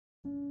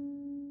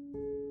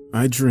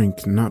I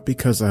drink not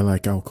because I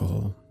like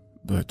alcohol,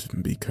 but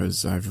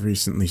because I've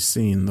recently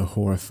seen the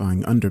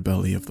horrifying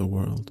underbelly of the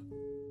world,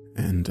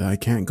 and I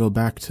can't go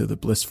back to the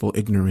blissful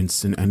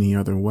ignorance in any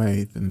other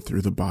way than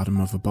through the bottom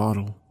of a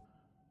bottle.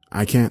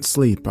 I can't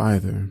sleep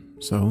either,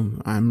 so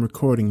I'm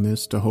recording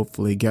this to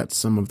hopefully get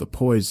some of the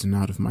poison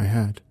out of my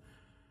head.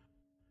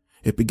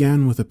 It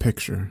began with a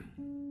picture.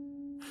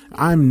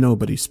 I'm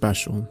nobody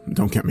special,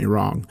 don't get me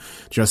wrong,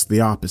 just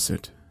the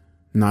opposite.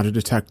 Not a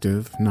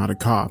detective, not a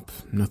cop,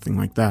 nothing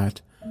like that.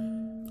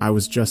 I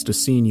was just a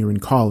senior in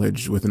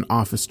college with an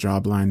office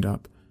job lined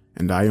up,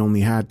 and I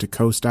only had to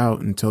coast out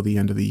until the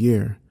end of the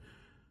year.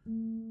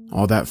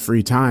 All that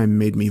free time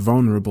made me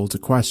vulnerable to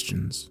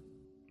questions.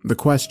 The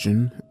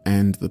question,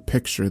 and the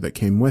picture that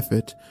came with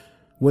it,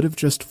 would have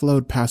just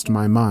flowed past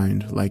my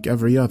mind like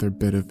every other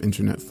bit of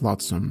internet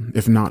flotsam,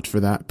 if not for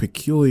that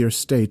peculiar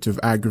state of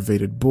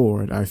aggravated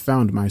bored I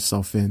found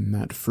myself in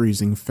that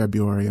freezing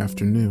February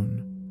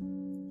afternoon.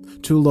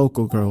 2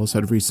 local girls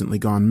had recently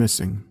gone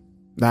missing.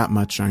 That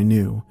much I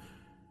knew.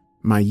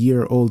 My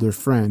year-older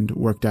friend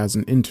worked as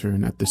an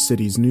intern at the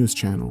city's news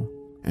channel,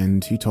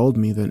 and he told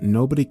me that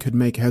nobody could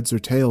make heads or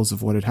tails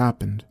of what had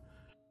happened.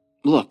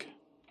 "Look,"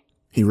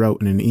 he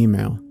wrote in an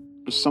email.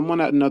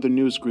 "Someone at another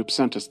news group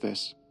sent us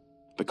this.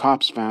 The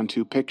cops found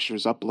 2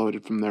 pictures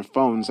uploaded from their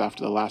phones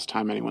after the last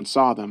time anyone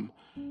saw them.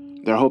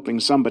 They're hoping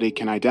somebody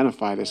can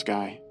identify this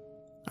guy."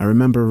 I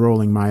remember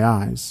rolling my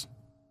eyes.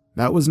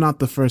 That was not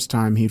the first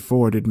time he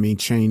forwarded me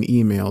chain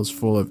emails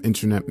full of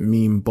internet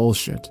meme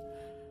bullshit.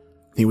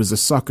 He was a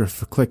sucker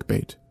for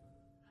clickbait.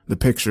 The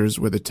pictures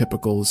were the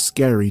typical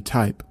scary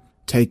type,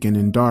 taken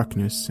in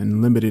darkness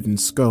and limited in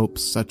scope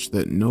such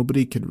that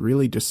nobody could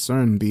really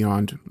discern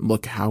beyond,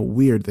 "Look how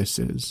weird this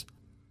is."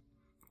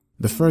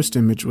 The first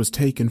image was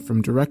taken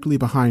from directly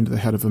behind the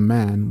head of a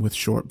man with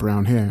short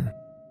brown hair,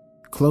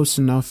 close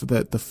enough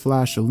that the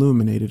flash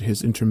illuminated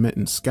his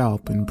intermittent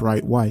scalp in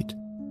bright white.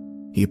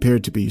 He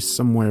appeared to be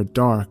somewhere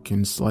dark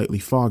and slightly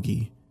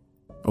foggy.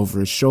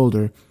 Over his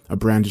shoulder, a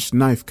brandished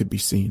knife could be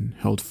seen,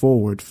 held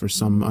forward for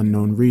some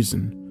unknown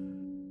reason.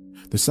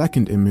 The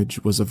second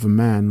image was of a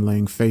man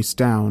laying face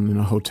down in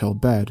a hotel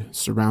bed,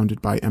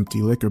 surrounded by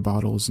empty liquor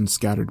bottles and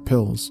scattered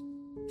pills.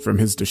 From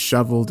his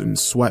disheveled and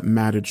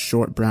sweat-matted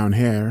short brown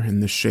hair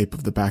and the shape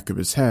of the back of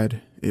his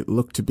head, it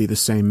looked to be the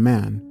same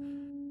man.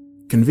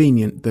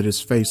 Convenient that his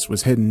face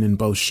was hidden in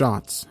both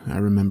shots, I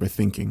remember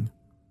thinking.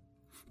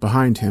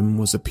 Behind him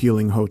was a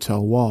peeling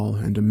hotel wall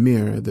and a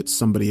mirror that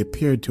somebody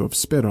appeared to have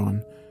spit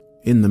on.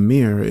 In the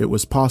mirror, it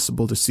was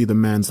possible to see the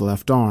man's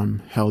left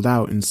arm, held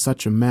out in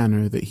such a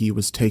manner that he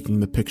was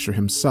taking the picture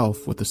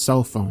himself with a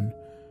cell phone.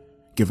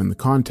 Given the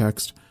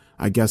context,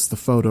 I guess the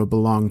photo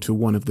belonged to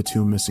one of the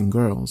 2 missing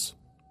girls.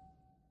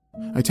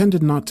 I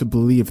tended not to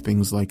believe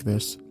things like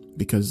this,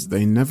 because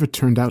they never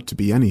turned out to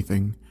be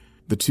anything.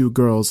 The 2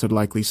 girls had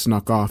likely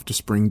snuck off to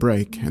spring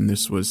break, and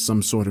this was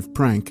some sort of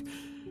prank.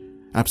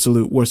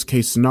 Absolute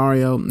worst-case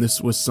scenario,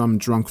 this was some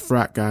drunk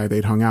frat guy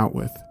they'd hung out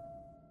with.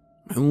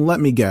 "Let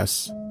me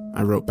guess,"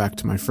 I wrote back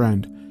to my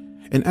friend.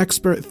 "An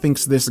expert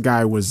thinks this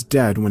guy was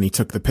dead when he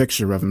took the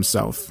picture of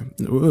himself.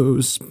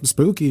 Ooh,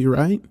 spooky,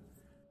 right?"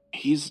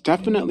 "He's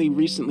definitely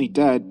recently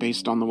dead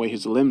based on the way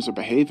his limbs are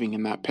behaving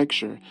in that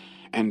picture,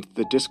 and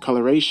the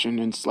discoloration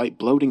and slight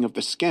bloating of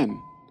the skin.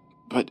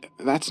 But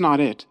that's not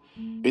it.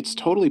 It's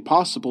totally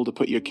possible to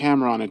put your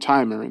camera on a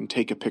timer and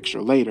take a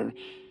picture later,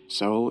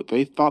 so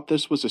they thought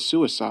this was a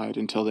suicide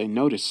until they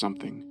noticed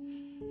something.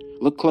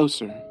 Look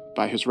closer,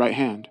 by his right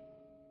hand."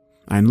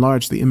 I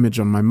enlarged the image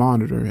on my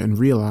monitor and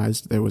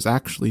realized there was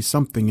actually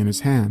something in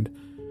his hand,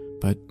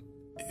 but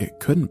it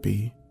couldn't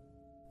be.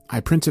 I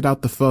printed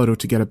out the photo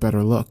to get a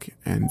better look,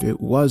 and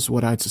it was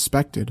what I'd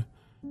suspected.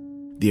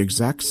 The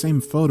exact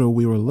same photo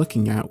we were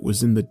looking at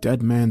was in the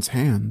dead man's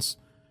hands.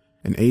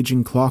 An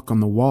aging clock on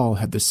the wall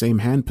had the same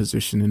hand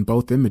position in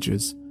both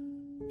images.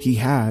 He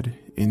had,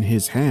 in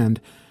his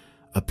hand,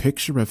 a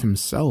picture of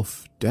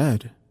himself,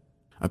 dead.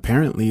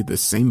 Apparently the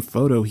same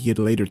photo he had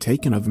later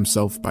taken of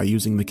himself by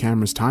using the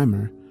camera's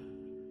timer.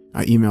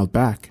 I emailed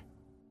back.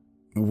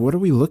 "What are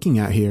we looking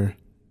at here?"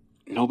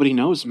 "Nobody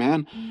knows,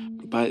 man.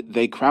 But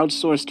they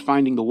crowdsourced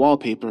finding the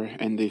wallpaper,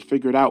 and they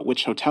figured out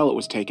which hotel it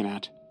was taken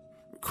at."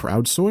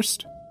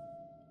 Crowdsourced?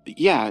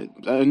 "Yeah,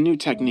 a new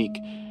technique.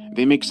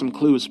 They make some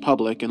clues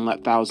public and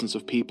let thousands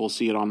of people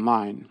see it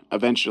online.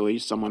 Eventually,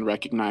 someone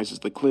recognizes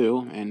the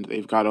clue, and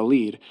they've got a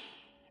lead.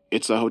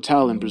 It's a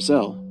hotel in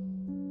Brazil."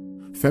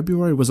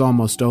 February was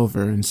almost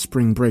over and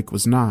spring break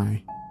was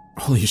nigh.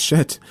 Holy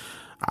shit,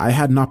 I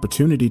had an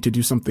opportunity to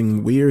do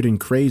something weird and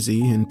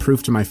crazy and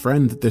prove to my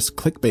friend that this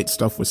clickbait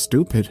stuff was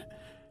stupid.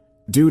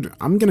 Dude,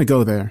 I'm gonna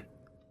go there.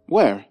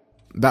 "Where?"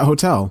 That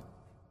hotel.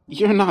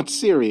 "You're not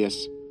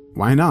serious."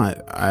 Why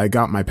not? I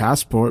got my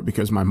passport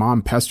because my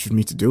mom pestered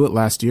me to do it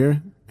last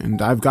year,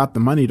 and I've got the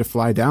money to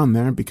fly down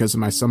there because of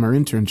my summer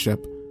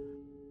internship.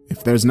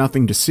 If there's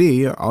nothing to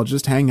see, I'll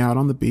just hang out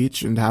on the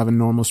beach and have a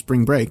normal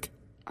spring break.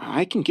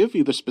 "I can give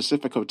you the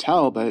specific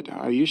hotel, but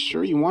are you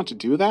sure you want to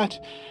do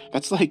that?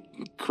 That's like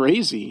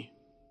crazy."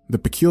 The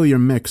peculiar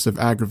mix of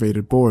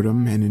aggravated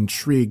boredom and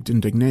intrigued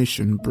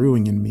indignation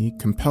brewing in me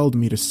compelled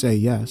me to say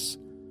yes.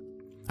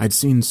 I'd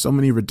seen so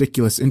many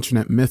ridiculous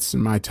internet myths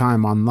in my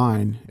time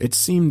online, it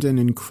seemed an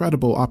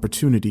incredible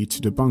opportunity to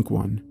debunk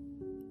one.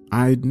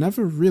 I'd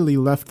never really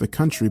left the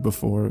country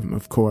before,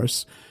 of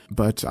course,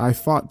 but I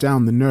fought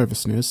down the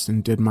nervousness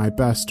and did my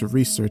best to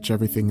research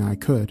everything I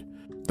could.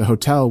 The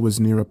hotel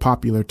was near a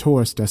popular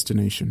tourist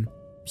destination,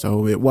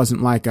 so it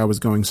wasn't like I was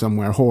going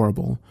somewhere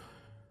horrible.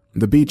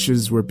 The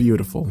beaches were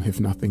beautiful, if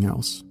nothing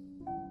else.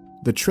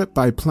 The trip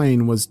by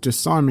plane was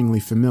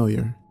disarmingly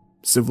familiar.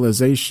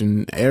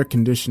 Civilization, air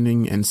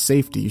conditioning, and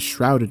safety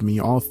shrouded me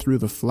all through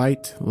the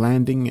flight,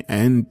 landing,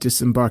 and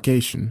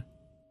disembarkation.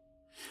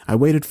 I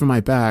waited for my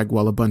bag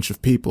while a bunch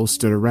of people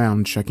stood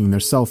around checking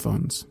their cell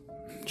phones,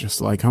 just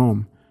like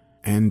home,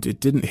 and it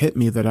didn't hit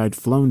me that I'd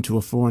flown to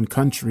a foreign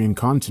country and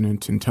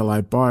continent until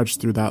I barged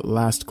through that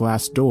last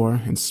glass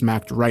door and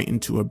smacked right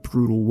into a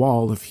brutal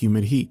wall of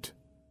humid heat.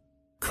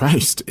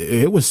 Christ,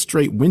 it was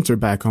straight winter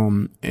back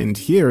home, and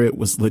here it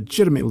was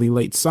legitimately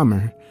late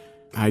summer.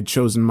 I'd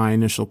chosen my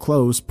initial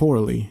clothes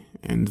poorly,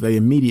 and they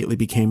immediately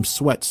became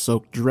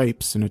sweat-soaked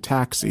drapes in a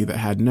taxi that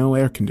had no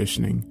air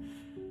conditioning.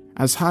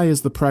 As high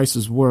as the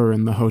prices were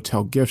in the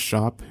hotel gift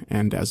shop,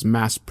 and as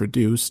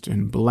mass-produced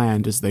and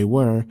bland as they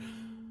were,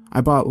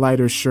 I bought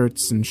lighter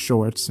shirts and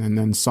shorts and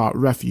then sought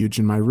refuge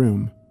in my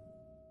room.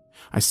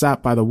 I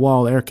sat by the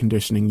wall air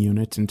conditioning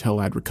unit until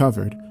I'd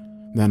recovered,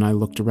 then I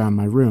looked around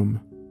my room.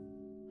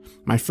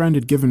 My friend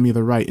had given me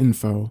the right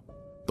info.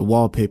 The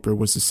wallpaper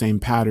was the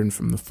same pattern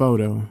from the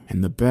photo,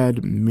 and the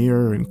bed,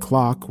 mirror, and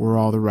clock were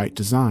all the right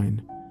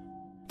design.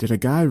 Did a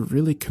guy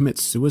really commit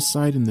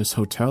suicide in this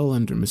hotel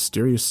under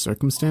mysterious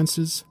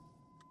circumstances?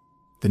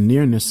 The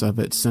nearness of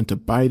it sent a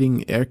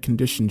biting,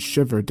 air-conditioned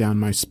shiver down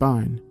my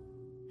spine.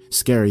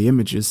 Scary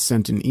images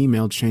sent in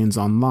email chains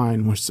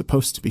online were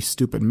supposed to be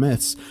stupid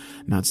myths,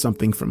 not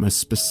something from a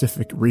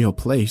specific real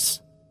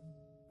place.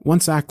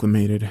 Once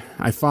acclimated,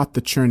 I fought the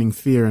churning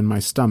fear in my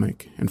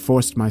stomach and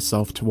forced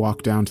myself to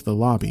walk down to the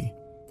lobby.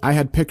 I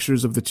had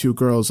pictures of the two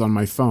girls on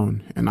my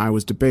phone, and I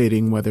was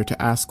debating whether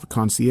to ask the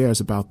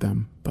concierge about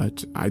them,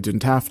 but I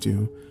didn't have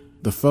to.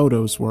 The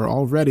photos were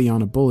already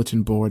on a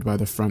bulletin board by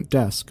the front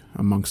desk,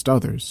 amongst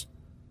others.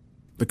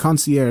 The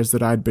concierge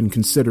that I'd been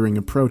considering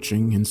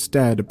approaching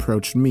instead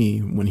approached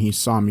me when he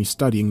saw me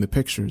studying the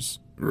pictures.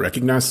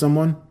 "Recognize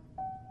someone?"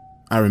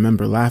 I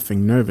remember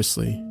laughing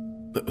nervously.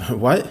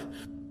 "What?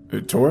 A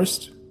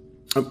tourist?"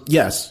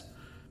 "Yes."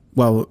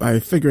 Well, I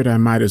figured I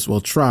might as well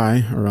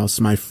try, or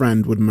else my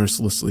friend would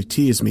mercilessly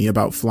tease me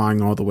about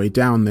flying all the way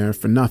down there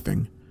for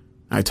nothing.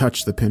 I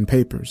touched the pinned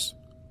papers.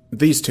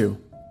 "These two."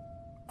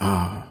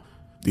 "Ah,"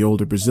 the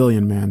older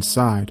Brazilian man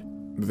sighed.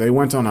 "They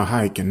went on a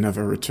hike and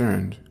never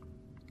returned.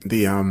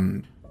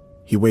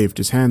 He waved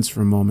his hands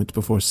for a moment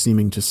before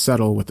seeming to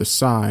settle with a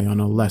sigh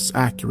on a less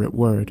accurate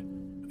word.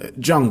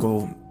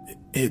 "Jungle,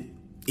 it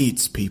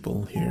eats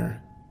people here."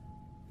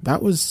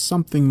 That was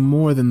something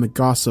more than the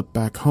gossip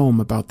back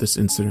home about this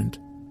incident.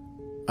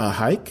 "A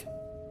hike?"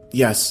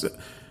 "Yes,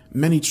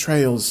 many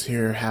trails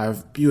here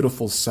have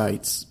beautiful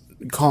sights.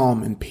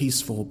 Calm and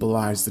peaceful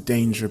belies the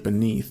danger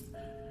beneath.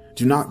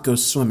 Do not go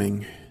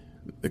swimming.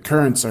 The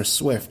currents are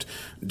swift.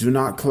 Do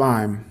not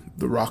climb.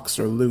 The rocks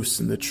are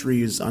loose and the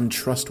trees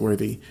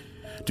untrustworthy.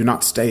 Do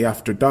not stay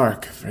after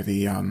dark, for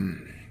the,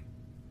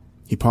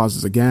 He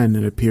pauses again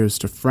and appears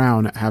to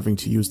frown at having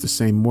to use the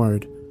same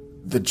word.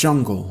 "The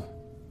jungle.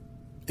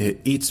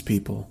 It eats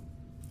people."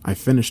 I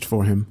finished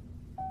for him.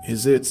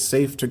 "Is it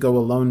safe to go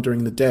alone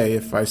during the day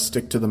if I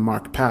stick to the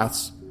marked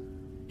paths?"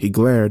 He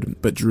glared,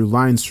 but drew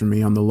lines for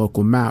me on the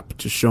local map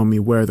to show me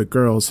where the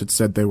girls had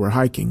said they were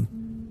hiking.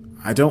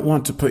 "I don't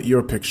want to put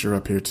your picture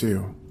up here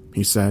too,"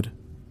 he said.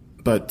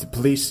 "But the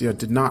Policia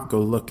did not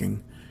go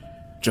looking,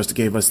 just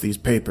gave us these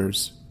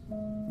papers.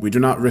 We do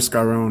not risk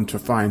our own to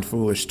find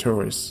foolish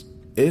tourists.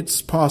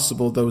 It's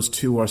possible those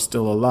two are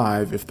still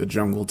alive if the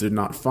jungle did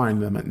not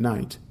find them at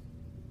night.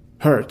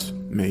 Hurt,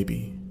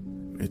 maybe.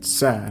 It's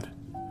sad."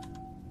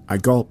 I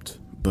gulped,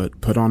 but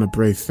put on a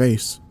brave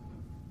face.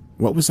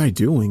 What was I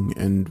doing,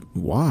 and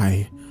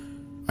why?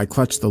 I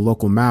clutched the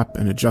local map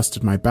and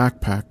adjusted my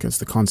backpack as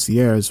the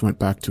concierge went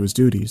back to his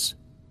duties.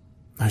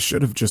 I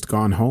should have just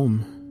gone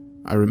home.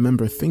 I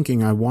remember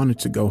thinking I wanted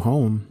to go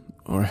home,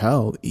 or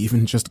hell,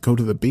 even just go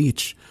to the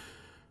beach.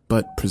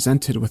 But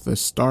presented with a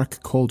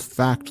stark, cold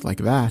fact like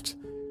that,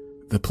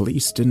 the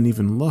police didn't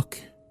even look.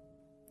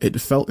 It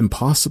felt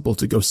impossible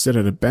to go sit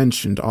at a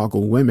bench and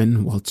ogle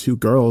women while two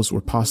girls were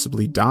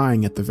possibly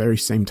dying at the very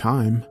same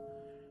time.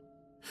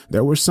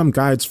 There were some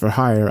guides for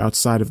hire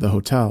outside of the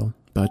hotel,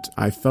 but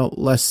I felt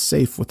less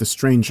safe with a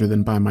stranger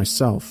than by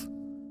myself.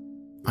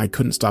 I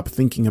couldn't stop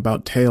thinking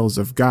about tales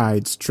of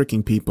guides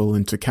tricking people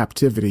into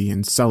captivity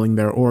and selling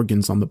their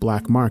organs on the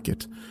black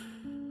market.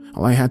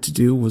 All I had to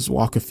do was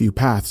walk a few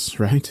paths,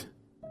 right?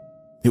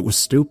 It was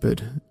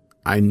stupid.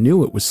 I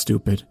knew it was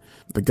stupid.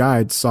 The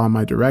guide saw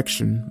my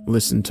direction,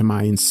 listened to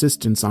my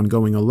insistence on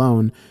going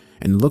alone,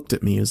 and looked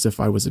at me as if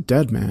I was a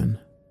dead man.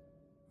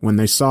 When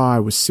they saw I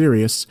was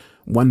serious,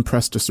 one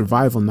pressed a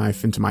survival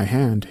knife into my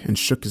hand and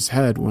shook his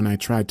head when I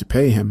tried to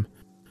pay him.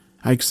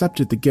 I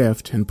accepted the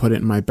gift and put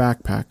it in my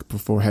backpack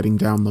before heading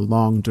down the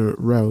long dirt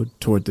road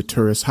toward the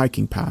tourist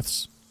hiking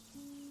paths.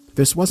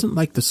 This wasn't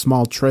like the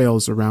small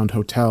trails around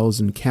hotels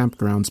and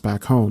campgrounds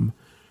back home.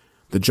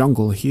 The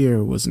jungle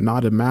here was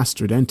not a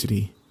mastered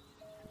entity,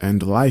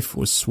 and life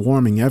was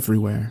swarming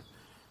everywhere.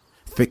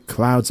 Thick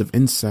clouds of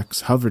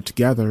insects hovered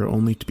together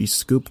only to be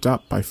scooped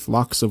up by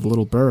flocks of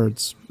little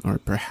birds, or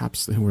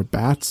perhaps they were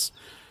bats.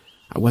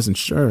 I wasn't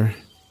sure.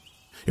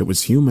 It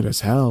was humid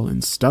as hell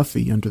and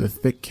stuffy under the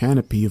thick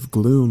canopy of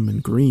gloom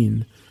and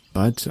green,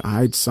 but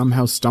I'd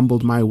somehow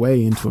stumbled my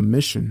way into a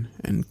mission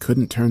and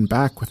couldn't turn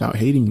back without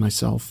hating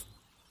myself.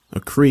 A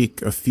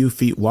creek a few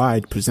feet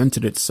wide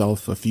presented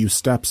itself a few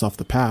steps off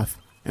the path,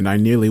 and I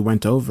nearly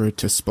went over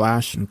to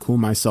splash and cool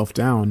myself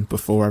down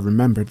before I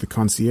remembered the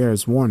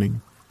concierge's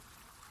warning.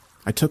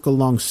 I took a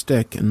long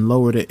stick and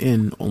lowered it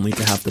in only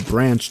to have the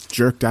branch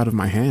jerked out of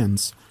my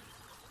hands.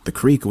 The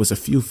creek was a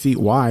few feet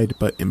wide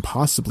but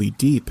impossibly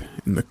deep,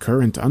 and the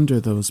current under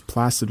those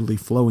placidly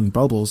flowing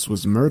bubbles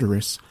was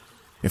murderous.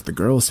 If the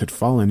girls had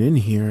fallen in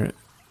here...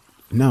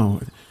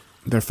 No,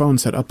 their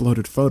phones had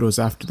uploaded photos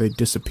after they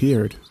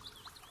disappeared.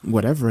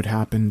 Whatever had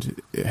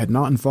happened, it had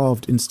not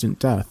involved instant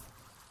death.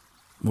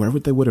 Where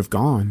would they have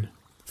gone?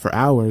 For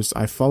hours,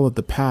 I followed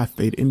the path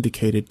they'd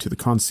indicated to the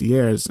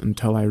concierge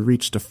until I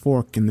reached a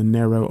fork in the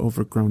narrow,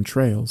 overgrown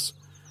trails.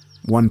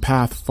 One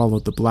path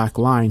followed the black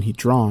line he'd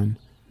drawn,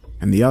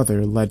 and the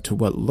other led to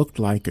what looked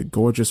like a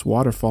gorgeous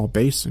waterfall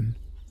basin.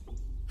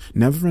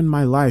 Never in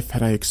my life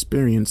had I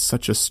experienced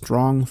such a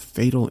strong,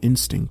 fatal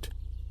instinct.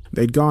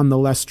 They'd gone the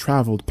less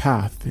traveled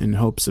path in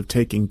hopes of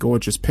taking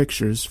gorgeous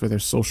pictures for their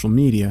social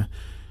media,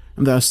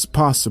 and thus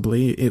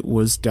possibly it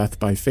was death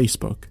by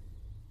Facebook.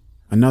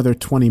 Another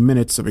 20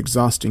 minutes of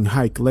exhausting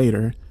hike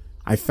later,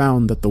 I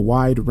found that the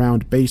wide,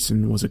 round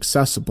basin was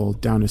accessible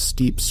down a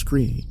steep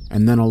scree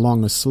and then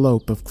along a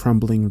slope of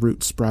crumbling,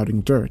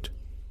 root-sprouting dirt.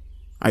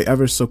 I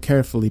ever so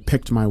carefully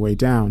picked my way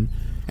down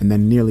and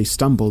then nearly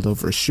stumbled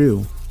over a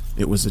shoe.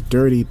 It was a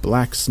dirty,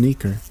 black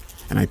sneaker,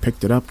 and I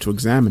picked it up to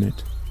examine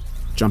it.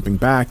 Jumping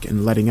back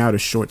and letting out a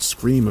short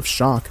scream of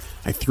shock,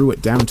 I threw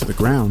it down to the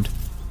ground.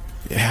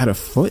 It had a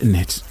foot in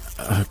it.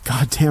 A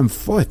goddamn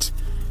foot!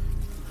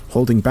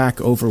 Holding back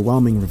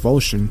overwhelming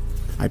revulsion,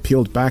 I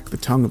peeled back the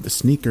tongue of the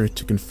sneaker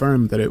to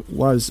confirm that it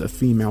was a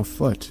female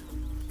foot.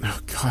 Oh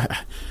God,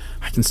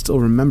 I can still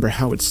remember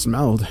how it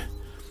smelled.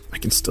 I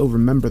can still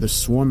remember the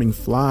swarming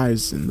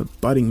flies and the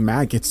budding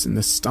maggots in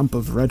the stump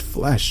of red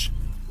flesh.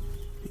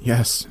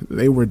 Yes,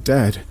 they were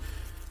dead.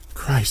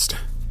 Christ.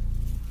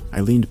 I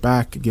leaned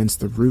back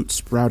against the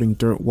root-sprouting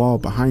dirt wall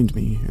behind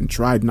me and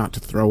tried not to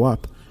throw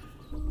up.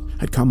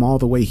 I'd come all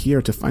the way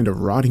here to find a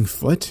rotting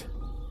foot?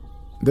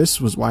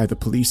 This was why the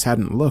police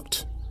hadn't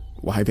looked,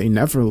 why they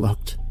never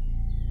looked.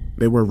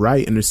 They were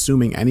right in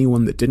assuming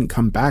anyone that didn't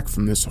come back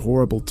from this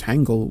horrible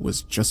tangle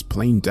was just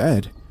plain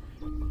dead.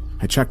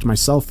 I checked my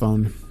cell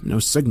phone, no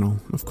signal,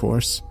 of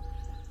course.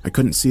 I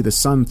couldn't see the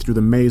sun through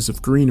the maze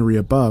of greenery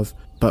above,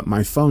 but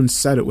my phone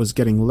said it was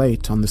getting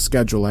late on the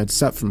schedule I'd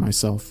set for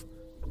myself.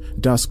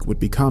 Dusk would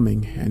be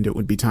coming, and it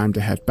would be time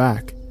to head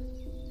back.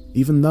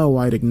 Even though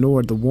I'd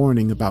ignored the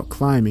warning about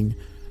climbing,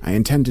 I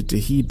intended to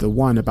heed the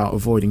one about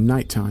avoiding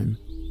nighttime.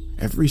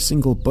 Every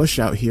single bush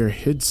out here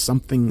hid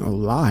something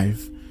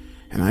alive,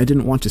 and I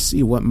didn't want to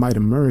see what might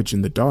emerge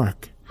in the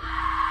dark.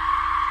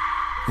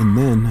 And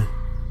then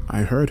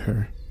I heard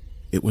her.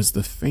 It was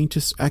the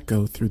faintest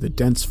echo through the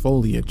dense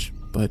foliage,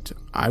 but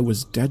I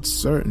was dead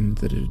certain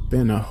that it had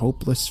been a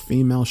hopeless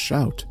female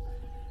shout.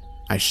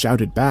 I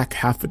shouted back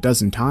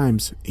 6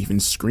 times, even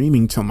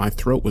screaming till my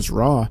throat was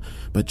raw,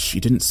 but she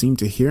didn't seem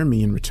to hear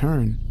me in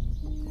return.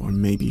 Or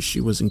maybe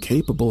she was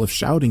incapable of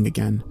shouting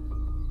again.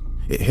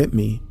 It hit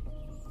me.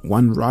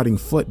 One rotting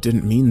foot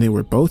didn't mean they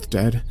were both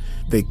dead.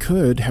 They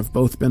could have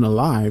both been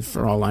alive,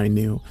 for all I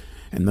knew,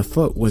 and the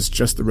foot was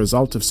just the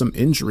result of some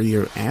injury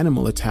or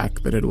animal attack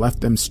that had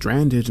left them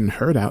stranded and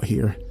hurt out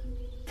here.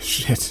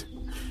 Shit.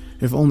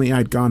 If only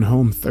I'd gone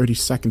home 30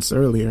 seconds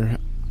earlier,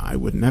 I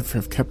would never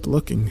have kept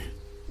looking.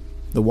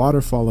 The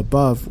waterfall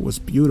above was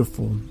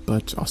beautiful,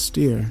 but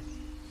austere.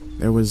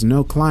 There was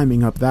no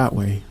climbing up that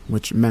way,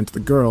 which meant the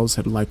girls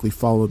had likely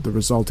followed the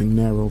resulting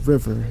narrow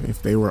river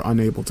if they were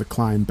unable to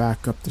climb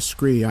back up the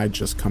scree I'd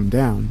just come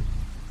down.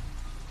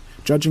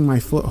 Judging my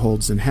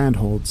footholds and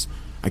handholds,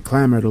 I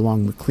clambered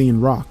along the clean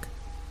rock,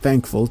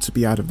 thankful to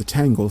be out of the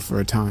tangle for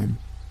a time.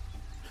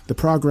 The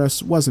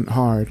progress wasn't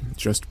hard,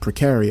 just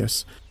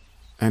precarious,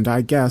 and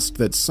I guessed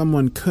that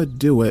someone could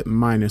do it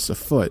minus a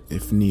foot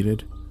if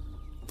needed.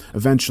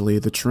 Eventually,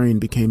 the terrain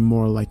became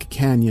more like a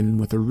canyon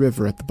with a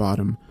river at the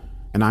bottom,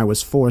 and I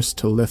was forced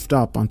to lift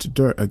up onto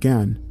dirt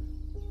again.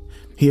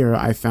 Here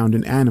I found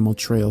an animal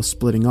trail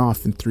splitting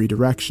off in 3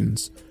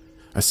 directions.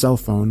 A cell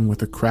phone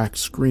with a cracked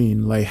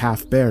screen lay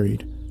half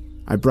buried.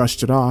 I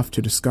brushed it off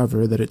to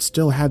discover that it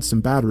still had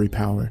some battery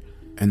power,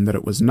 and that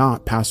it was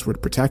not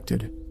password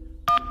protected.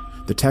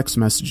 The text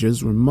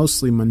messages were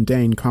mostly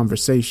mundane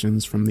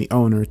conversations from the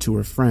owner to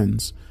her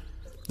friends.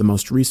 The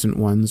most recent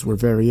ones were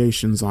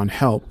variations on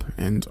help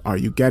and are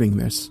you getting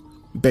this,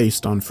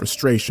 based on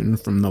frustration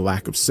from the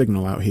lack of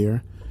signal out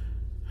here.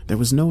 There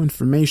was no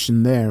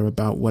information there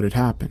about what had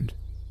happened,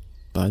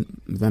 but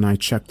then I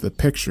checked the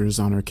pictures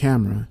on her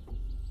camera.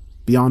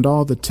 Beyond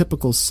all the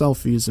typical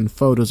selfies and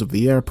photos of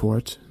the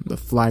airport, the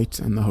flight,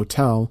 and the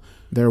hotel,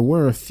 there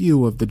were a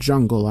few of the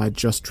jungle I'd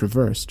just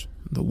traversed,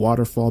 the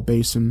waterfall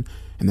basin,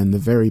 and then the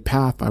very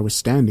path I was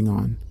standing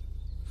on.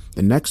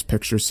 The next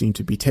picture seemed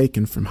to be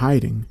taken from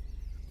hiding.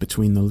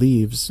 Between the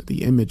leaves,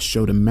 the image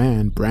showed a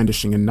man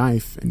brandishing a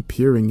knife and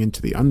peering into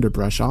the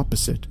underbrush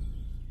opposite.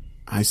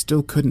 I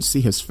still couldn't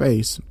see his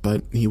face,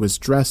 but he was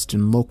dressed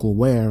in local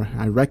wear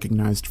I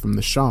recognized from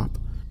the shop.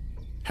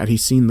 Had he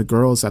seen the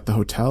girls at the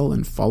hotel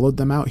and followed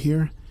them out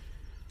here?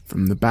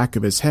 From the back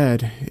of his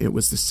head, it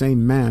was the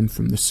same man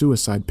from the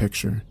suicide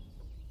picture.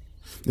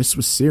 This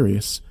was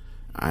serious.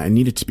 I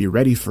needed to be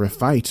ready for a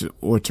fight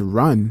or to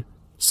run.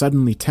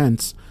 Suddenly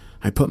tense,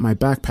 I put my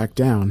backpack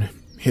down,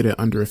 hid it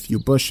under a few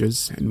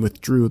bushes, and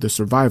withdrew the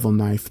survival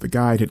knife the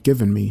guide had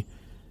given me.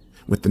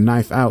 With the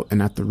knife out and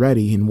at the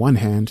ready in one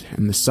hand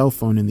and the cell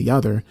phone in the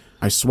other,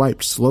 I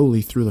swiped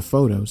slowly through the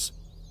photos.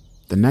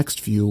 The next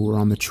few were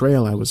on the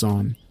trail I was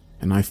on,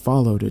 and I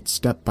followed it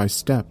step by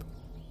step,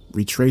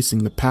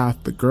 retracing the path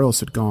the girls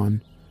had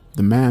gone.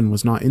 The man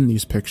was not in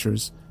these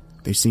pictures.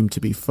 They seemed to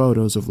be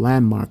photos of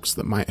landmarks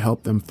that might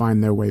help them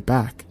find their way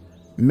back.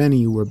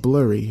 Many were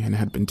blurry and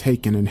had been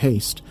taken in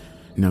haste.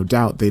 No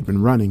doubt they'd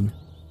been running.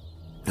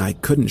 I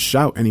couldn't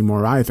shout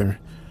anymore either,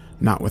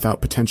 not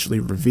without potentially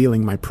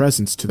revealing my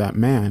presence to that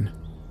man.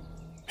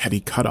 Had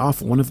he cut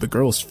off one of the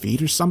girl's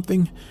feet or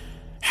something?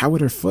 How had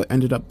her foot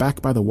ended up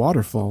back by the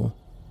waterfall?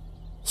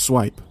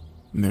 Swipe.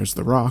 There's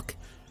the rock.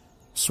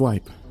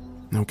 Swipe.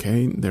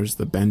 Okay, there's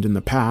the bend in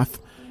the path.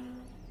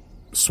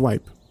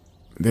 Swipe.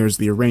 There's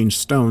the arranged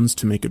stones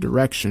to make a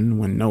direction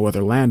when no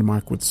other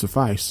landmark would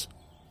suffice.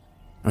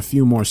 A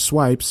few more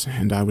swipes,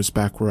 and I was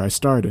back where I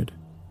started.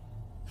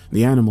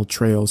 The animal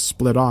trails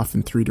split off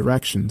in 3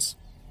 directions,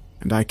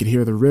 and I could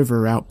hear the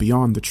river out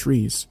beyond the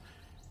trees.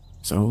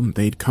 So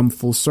they'd come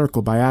full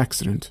circle by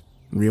accident,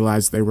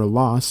 realized they were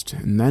lost,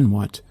 and then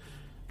what?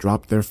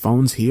 Dropped their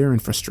phones here in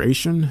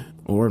frustration?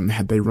 Or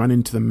had they run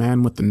into the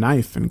man with the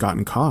knife and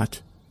gotten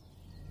caught?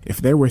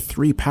 If there were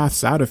 3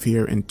 paths out of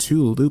here and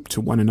 2 looped to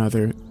one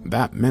another,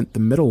 that meant the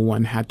middle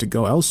one had to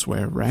go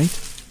elsewhere,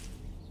 right?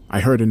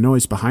 I heard a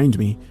noise behind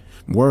me,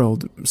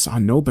 whirled, saw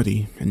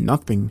nobody and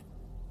nothing.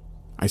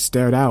 I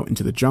stared out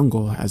into the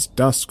jungle as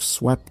dusk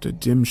swept a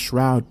dim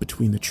shroud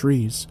between the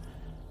trees.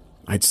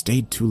 I'd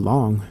stayed too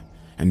long,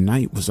 and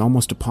night was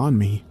almost upon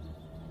me.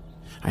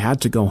 I had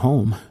to go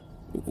home.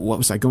 What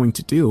was I going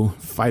to do?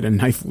 Fight a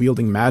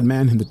knife-wielding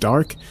madman in the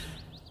dark?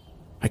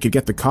 I could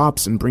get the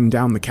cops and bring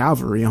down the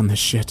cavalry on this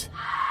shit.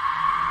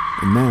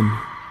 And then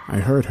I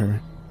heard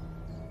her.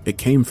 It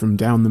came from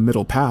down the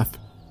middle path.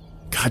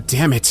 God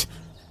damn it!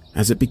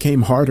 As it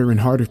became harder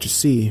and harder to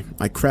see,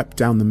 I crept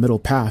down the middle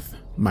path,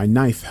 my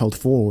knife held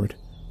forward.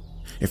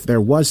 If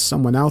there was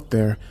someone out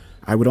there,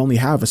 I would only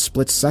have a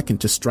split second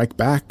to strike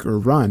back or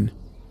run.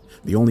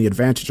 The only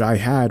advantage I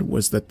had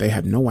was that they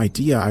had no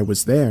idea I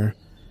was there,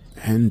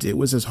 and it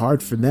was as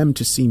hard for them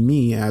to see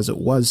me as it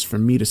was for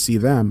me to see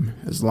them,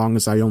 as long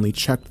as I only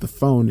checked the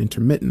phone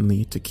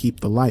intermittently to keep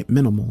the light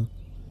minimal.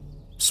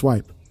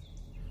 Swipe.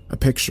 A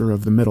picture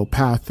of the middle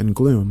path in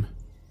gloom.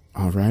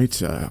 All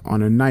right,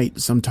 on a night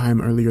sometime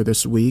earlier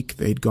this week,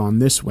 they'd gone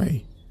this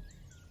way.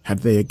 Had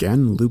they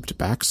again looped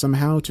back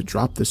somehow to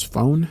drop this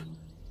phone?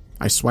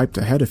 I swiped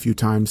ahead a few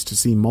times to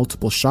see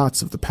multiple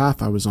shots of the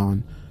path I was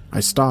on. I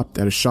stopped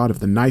at a shot of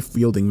the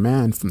knife-wielding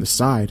man from the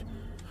side.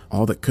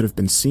 All that could have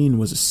been seen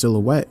was a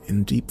silhouette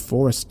in deep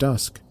forest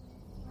dusk.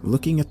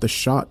 Looking at the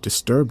shot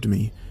disturbed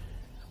me.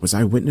 Was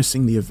I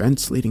witnessing the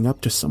events leading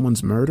up to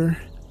someone's murder?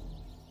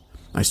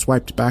 I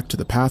swiped back to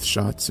the path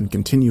shots and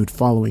continued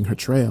following her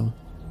trail.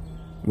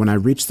 When I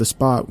reached the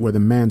spot where the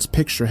man's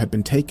picture had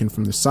been taken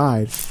from the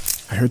side,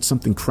 I heard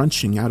something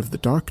crunching out of the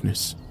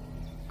darkness.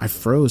 I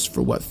froze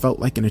for what felt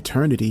like an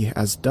eternity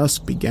as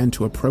dusk began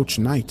to approach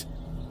night.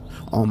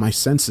 All my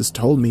senses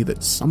told me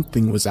that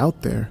something was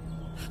out there.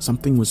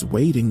 Something was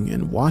waiting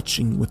and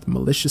watching with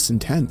malicious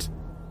intent,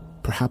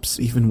 perhaps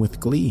even with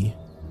glee.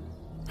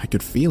 I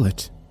could feel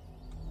it.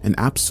 An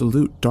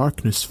absolute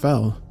darkness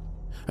fell.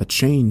 A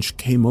change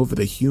came over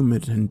the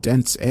humid and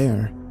dense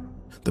air.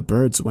 The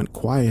birds went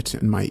quiet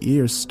and my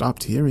ears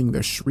stopped hearing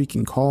their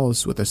shrieking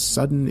calls with a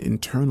sudden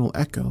internal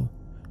echo.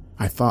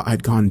 I thought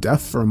I'd gone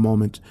deaf for a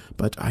moment,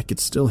 but I could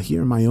still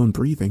hear my own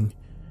breathing.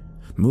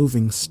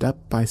 Moving step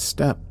by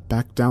step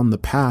back down the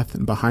path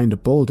and behind a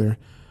boulder,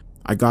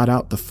 I got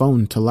out the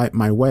phone to light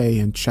my way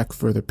and check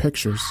further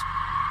pictures.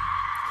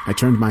 I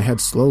turned my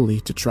head slowly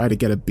to try to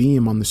get a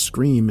beam on the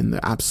screen in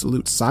the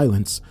absolute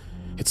silence.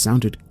 It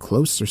sounded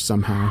closer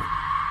somehow.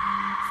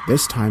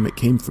 This time it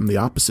came from the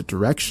opposite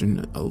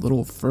direction, a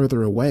little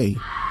further away.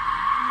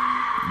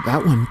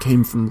 That one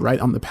came from right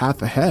on the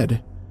path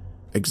ahead,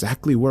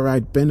 exactly where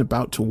I'd been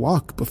about to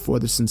walk before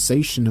the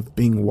sensation of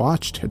being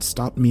watched had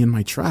stopped me in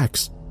my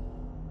tracks.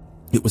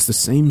 It was the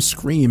same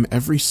scream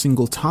every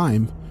single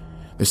time.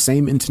 The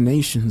same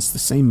intonations, the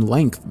same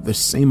length, the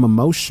same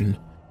emotion.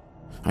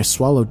 I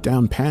swallowed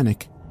down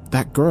panic.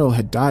 That girl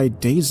had died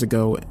days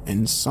ago,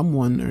 and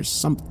someone or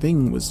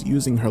something was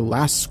using her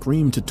last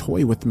scream to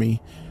toy with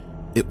me.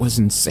 It was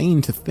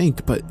insane to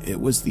think, but it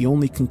was the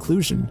only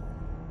conclusion.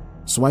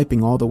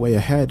 Swiping all the way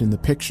ahead in the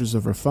pictures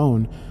of her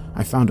phone,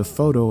 I found a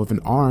photo of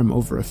an arm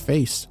over a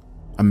face.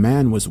 A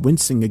man was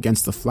wincing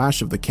against the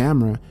flash of the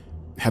camera.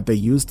 Had they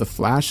used the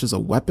flash as a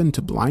weapon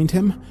to blind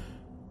him?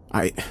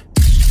 I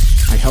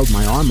held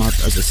my arm up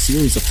as a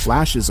series of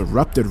flashes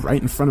erupted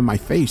right in front of my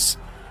face.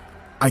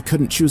 I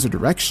couldn't choose a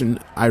direction.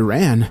 I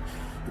ran.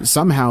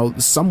 Somehow,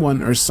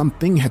 someone or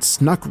something had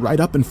snuck right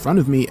up in front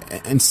of me,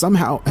 and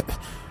somehow,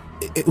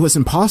 it was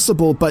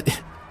impossible,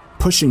 but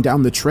pushing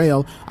down the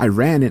trail, I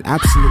ran in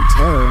absolute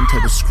terror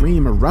until the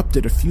scream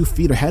erupted a few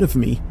feet ahead of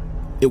me.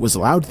 It was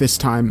loud this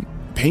time,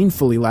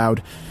 painfully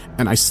loud,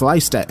 and I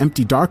sliced at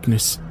empty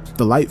darkness.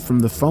 The light from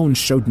the phone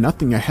showed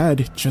nothing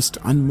ahead, just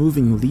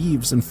unmoving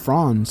leaves and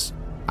fronds.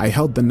 I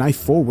held the knife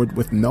forward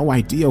with no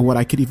idea what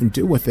I could even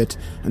do with it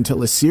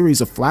until a series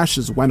of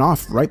flashes went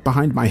off right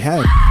behind my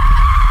head.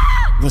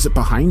 Was it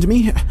behind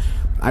me?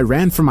 I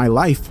ran for my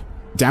life,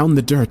 down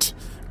the dirt,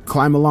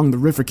 climb along the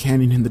river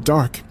canyon in the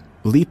dark,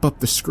 leap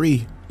up the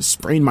scree,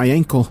 sprain my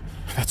ankle.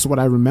 That's what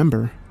I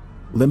remember.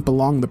 Limp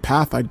along the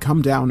path I'd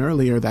come down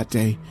earlier that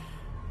day.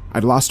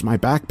 I'd lost my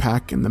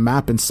backpack and the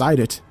map inside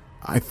it.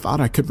 I thought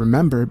I could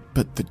remember,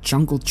 but the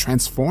jungle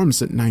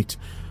transforms at night.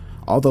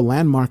 All the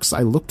landmarks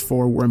I looked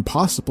for were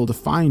impossible to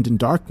find in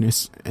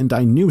darkness, and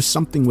I knew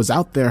something was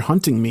out there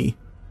hunting me.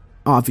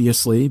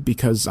 Obviously,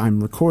 because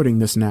I'm recording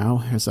this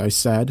now, as I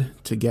said,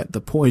 to get the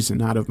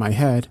poison out of my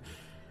head,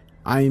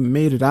 I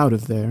made it out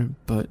of there,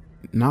 but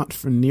not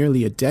for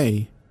nearly a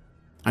day.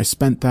 I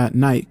spent that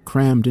night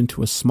crammed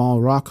into a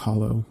small rock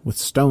hollow, with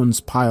stones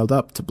piled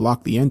up to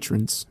block the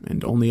entrance,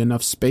 and only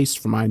enough space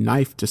for my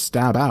knife to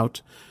stab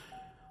out.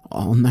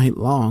 All night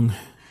long.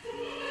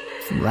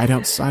 From right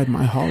outside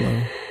my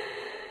hollow.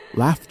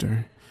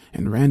 Laughter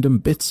and random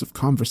bits of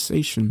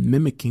conversation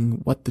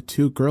mimicking what the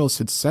two girls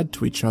had said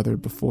to each other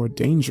before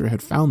danger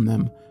had found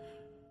them.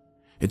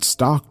 It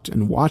stalked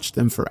and watched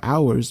them for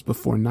hours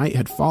before night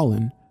had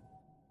fallen.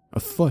 A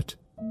foot.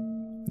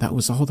 That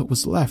was all that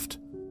was left.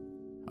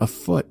 A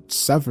foot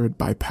severed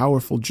by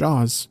powerful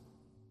jaws.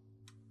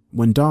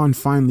 When dawn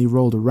finally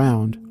rolled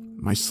around,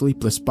 my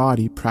sleepless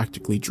body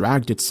practically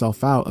dragged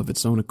itself out of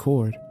its own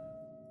accord.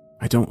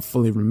 I don't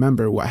fully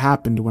remember what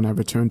happened when I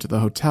returned to the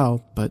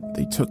hotel, but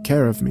they took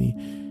care of me,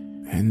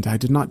 and I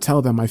did not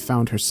tell them I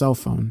found her cell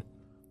phone.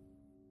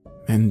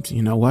 And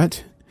you know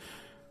what?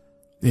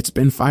 It's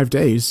been 5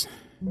 days,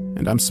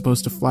 and I'm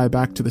supposed to fly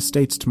back to the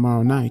States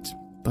tomorrow night,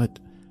 but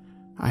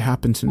I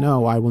happen to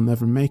know I will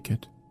never make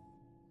it.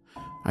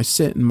 I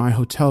sit in my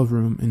hotel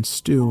room and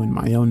stew in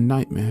my own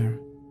nightmare.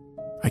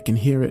 I can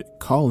hear it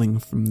calling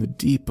from the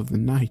deep of the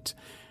night.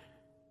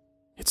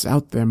 It's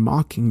out there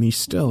mocking me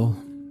still.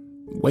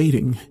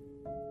 Waiting,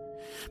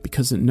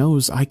 because it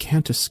knows I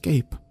can't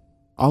escape.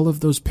 All of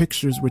those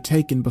pictures were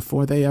taken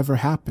before they ever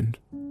happened.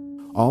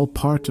 All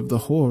part of the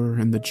horror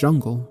in the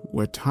jungle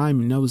where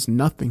time knows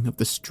nothing of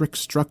the strict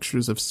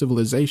structures of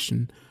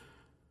civilization.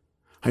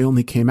 I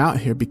only came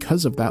out here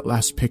because of that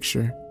last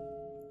picture,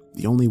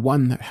 the only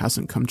one that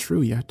hasn't come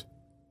true yet.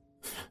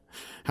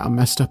 How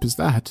messed up is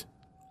that?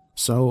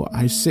 So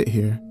I sit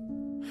here,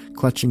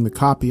 clutching the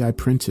copy I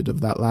printed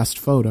of that last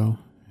photo,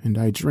 and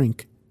I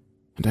drink.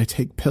 And I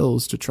take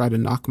pills to try to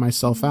knock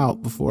myself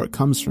out before it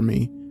comes for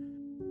me.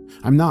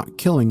 I'm not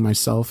killing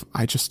myself,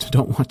 I just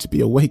don't want to be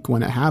awake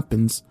when it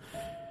happens.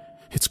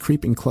 It's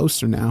creeping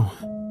closer now.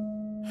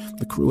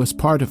 The cruelest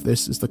part of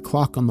this is the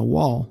clock on the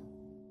wall.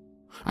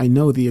 I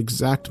know the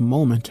exact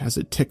moment as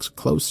it ticks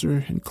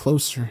closer and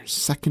closer,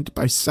 second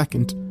by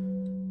second.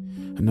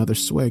 Another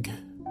swig,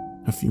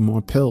 a few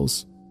more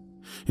pills.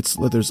 It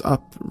slithers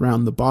up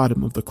around the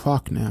bottom of the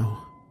clock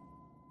now.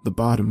 The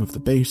bottom of the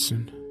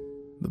basin.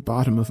 The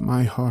bottom of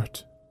my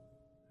heart.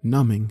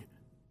 Numbing.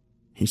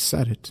 He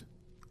said it.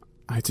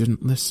 I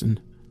didn't listen.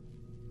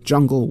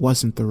 Jungle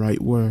wasn't the right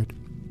word,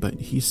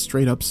 but he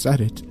straight up said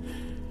it.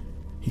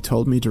 He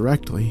told me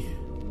directly.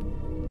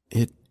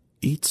 It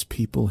eats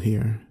people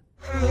here.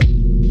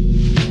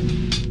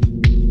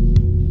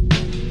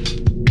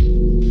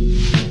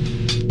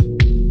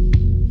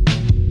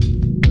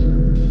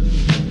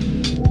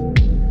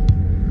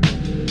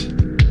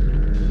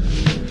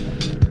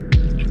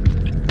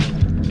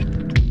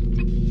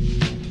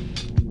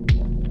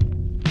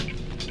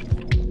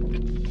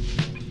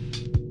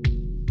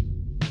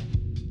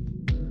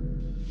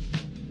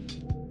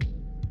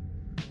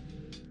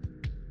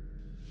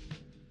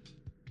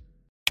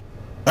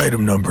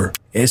 Item number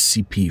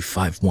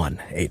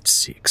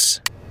SCP-5186.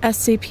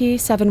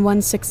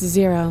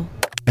 SCP-7160.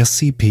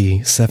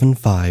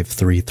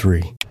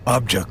 SCP-7533.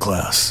 Object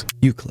Class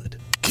Euclid.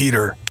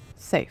 Keter.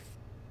 Safe.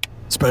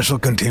 Special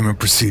Containment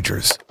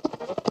Procedures.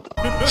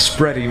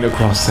 Spreading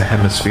across the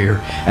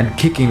hemisphere and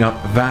kicking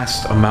up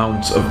vast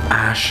amounts of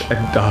ash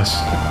and dust.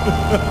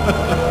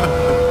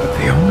 The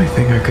only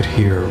thing I could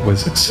hear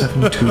was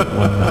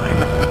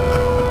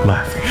 7219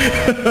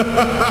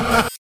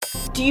 laughing.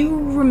 Do you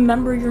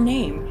remember your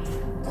name?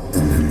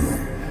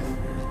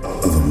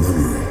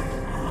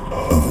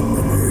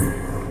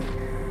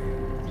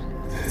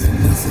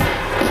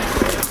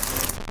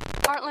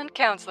 Heartland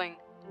Counseling.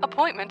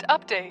 Appointment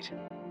update.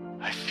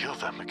 I feel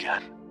them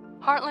again.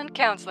 Heartland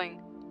Counseling.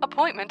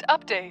 Appointment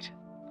update.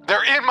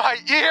 They're in my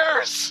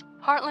ears!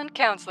 Heartland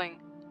Counseling.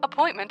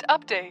 Appointment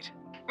update.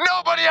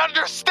 Nobody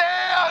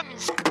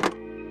understands!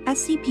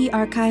 SCP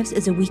Archives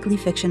is a weekly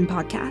fiction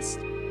podcast.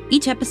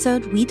 Each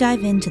episode, we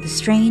dive into the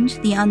strange,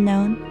 the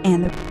unknown,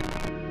 and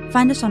the...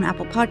 Find us on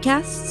Apple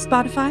Podcasts,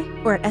 Spotify,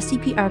 or at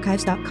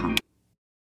scparchives.com.